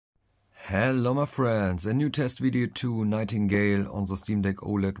Hello my friends, a new test video to Nightingale on the Steam Deck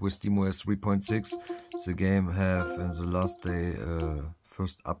OLED with SteamOS 3.6. The game have in the last day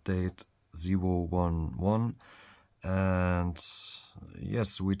first update 0.1.1 and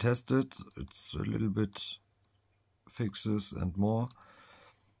yes, we tested. It's a little bit fixes and more,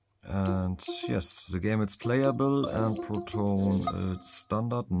 and yes, the game it's playable and Proton it's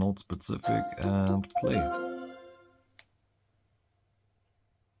standard, node specific, and play.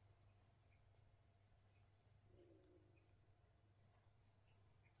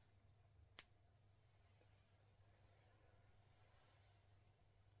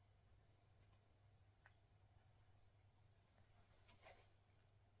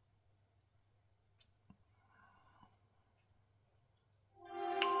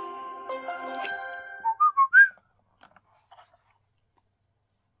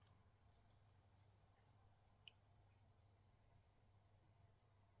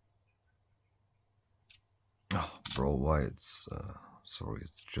 Oh, bro, why it's sorry,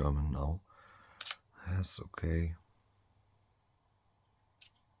 it's German now. Yes, okay.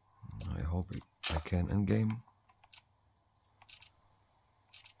 I hope I can in game.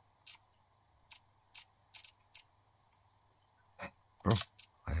 Bro,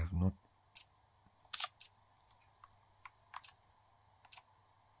 I have not.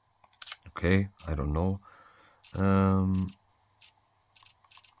 Okay, I don't know.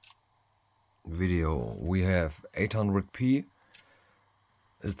 Video, we have 800p.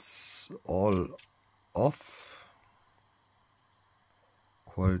 It's all off.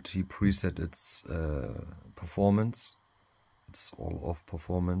 Quality preset, it's performance. It's all off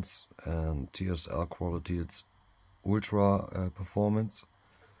performance, and TSR quality, it's ultra performance.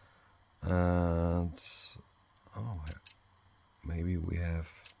 And oh, maybe we have.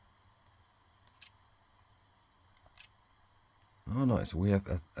 Oh, nice. We have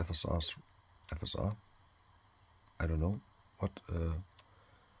FSR. I don't know what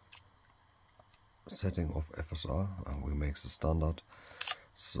setting of FSR. We make the standard.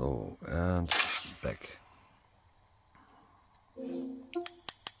 So, and back.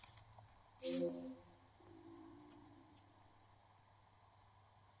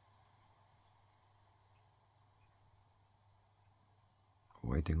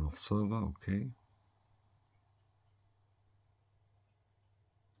 Waiting of server, okay.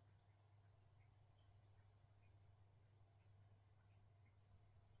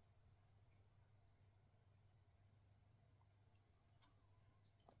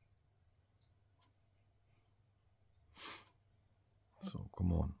 So,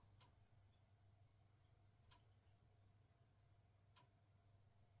 come on.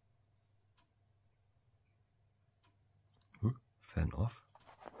 Fan off.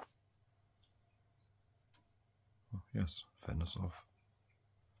 Oh, yes, fan is off.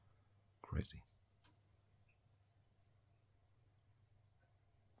 Crazy.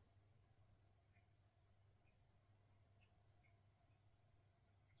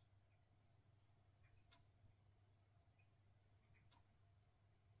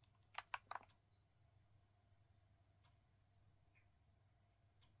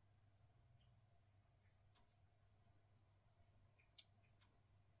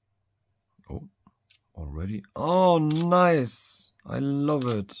 Oh, already. Oh, nice. I love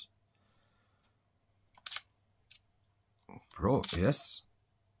it. Bro, yes.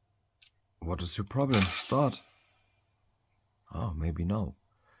 What is your problem? Start. Oh, maybe now.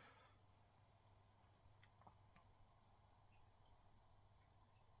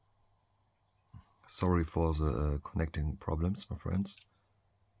 Sorry for the connecting problems, my friends.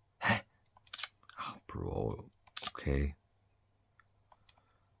 Oh, bro, okay.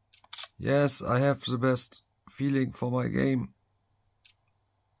 Yes, I have the best feeling for my game.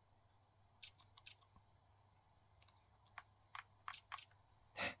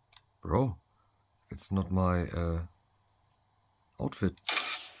 Bro, it's not my outfit.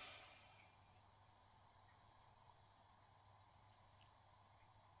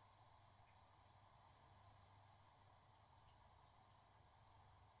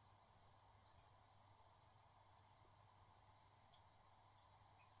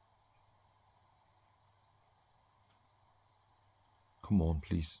 Come on,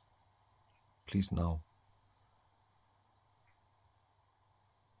 please. Please now.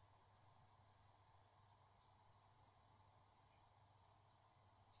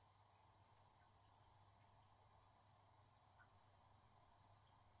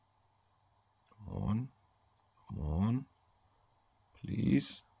 Come on,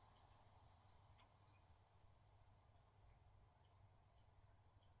 please.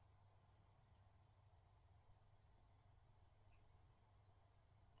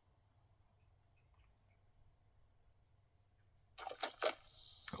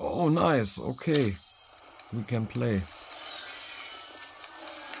 Oh, nice. Okay, we can play.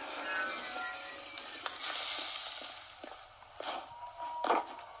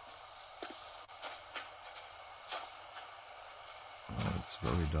 Oh, it's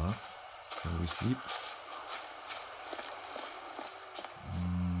very dark. Can we sleep?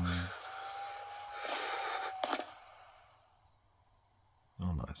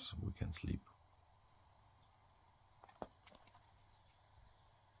 Oh, nice. We can sleep.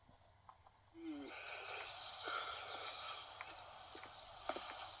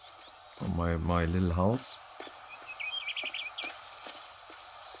 Oh, my little house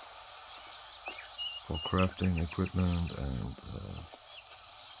for crafting equipment and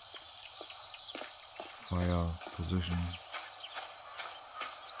fire position.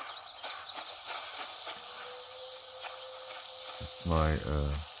 It's my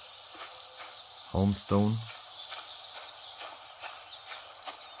home stone.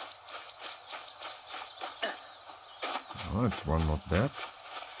 Oh, it's one not bad.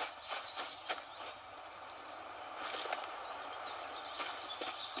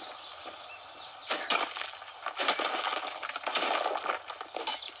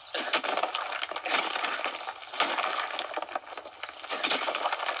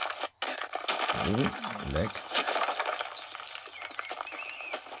 Oh, lag.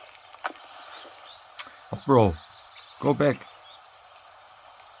 Oh, bro, go back.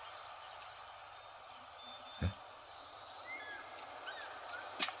 Yeah.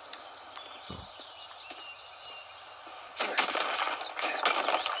 So.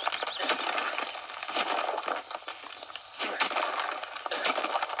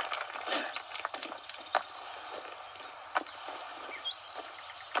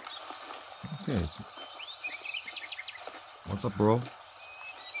 Okay, what's up, bro?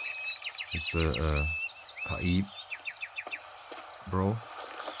 It's a KI, bro.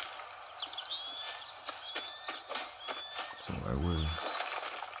 So I will.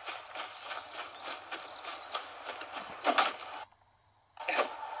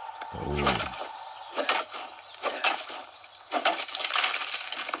 Oh.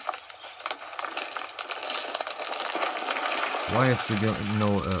 Why have they no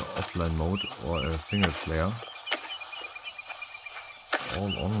offline mode or a single player? It's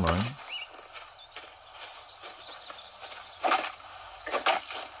all online.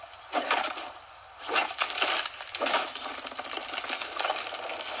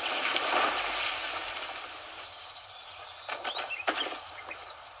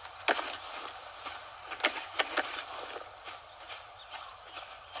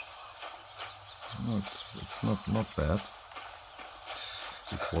 No, it's not bad.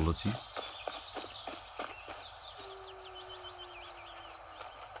 The quality.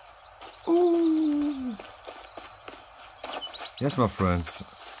 Ooh. Yes, my friends,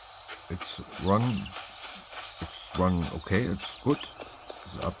 it's run okay. It's good.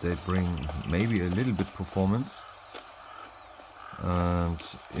 The update bring maybe a little bit performance, and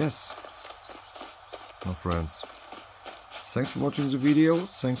yes, my friends. Thanks for watching the video,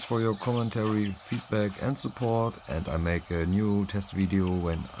 thanks for your commentary, feedback and support, and I make a new test video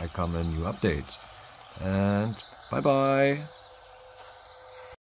when I come a new update. And bye bye!